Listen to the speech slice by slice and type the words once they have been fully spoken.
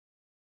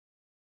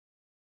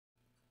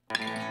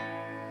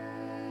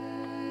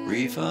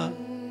Repha,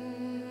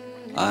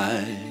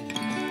 I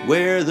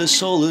wear the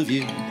soul of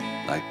you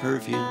like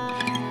perfume.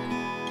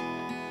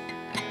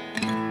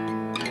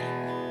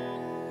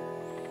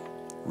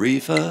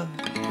 Repha,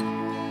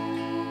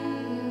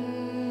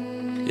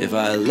 if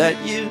I let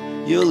you,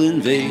 you'll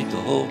invade the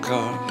whole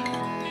car,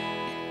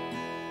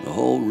 the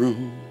whole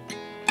room.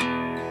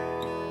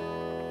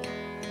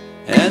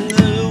 And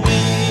the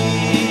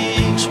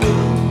weeks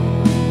will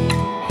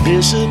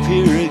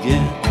disappear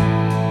again,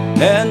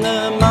 and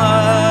the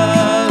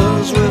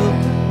miles will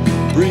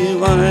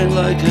rewind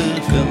like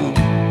a film.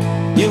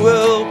 You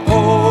will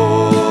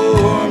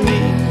pour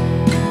me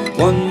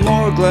one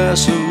more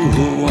glass of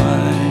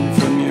wine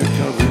from your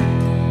cupboard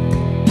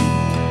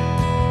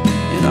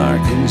in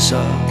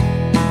Arkansas.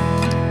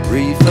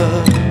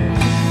 Repha,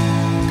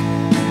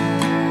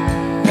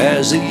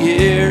 as the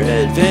year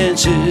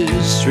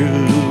advances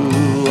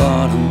through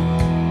autumn,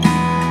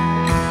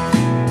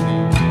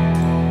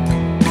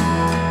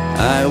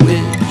 I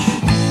wish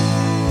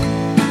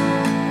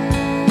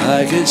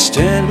I could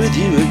stand with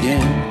you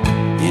again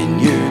in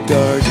your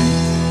garden,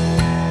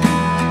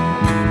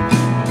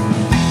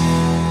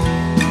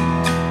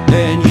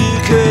 and you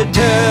could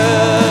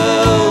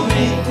tell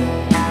me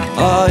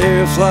all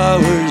your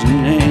flowers'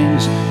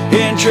 names,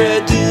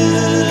 introduce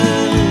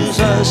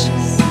us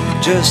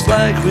just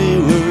like we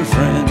were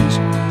friends,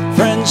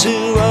 friends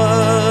who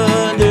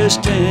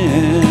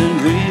understand.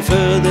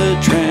 Repha, the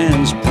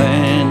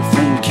transplant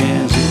from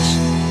Kansas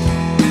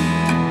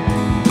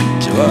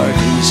to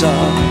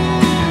Arkansas.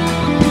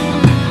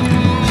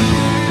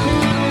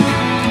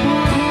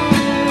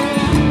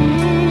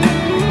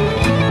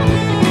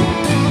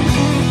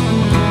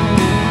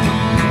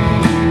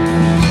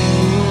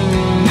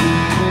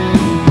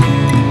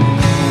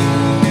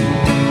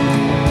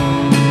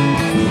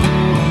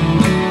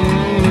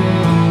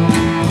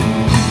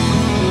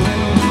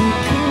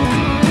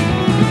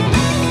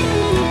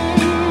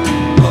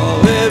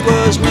 It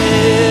was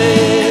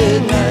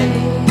midnight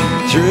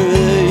through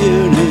the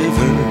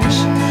universe.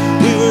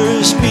 We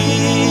were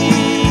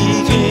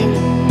speaking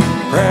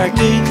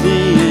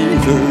practically in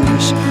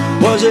verse.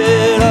 Was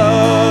it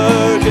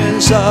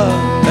Arkansas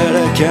that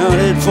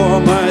accounted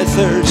for my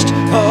thirst?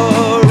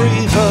 Oh,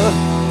 Repha,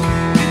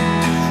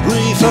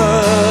 Repha,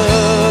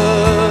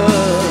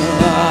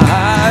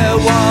 I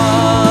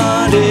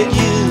wanted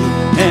you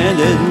and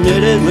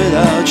admitted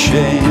without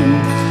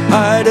shame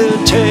I'd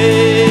have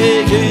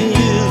taken you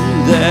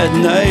that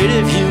night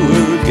if you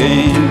were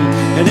game.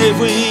 And if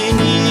we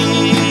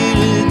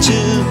needed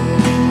to,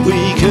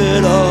 we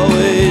could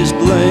always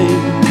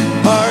blame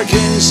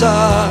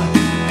Arkansas,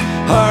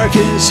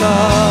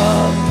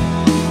 Arkansas.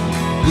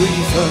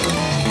 Repha,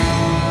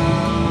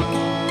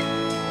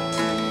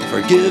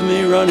 forgive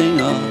me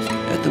running off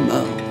at the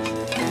mouth.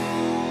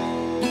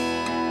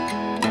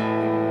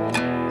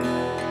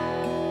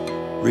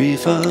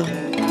 Repha,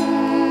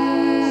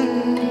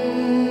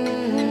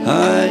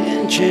 high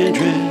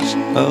enchantress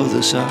of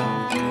the South.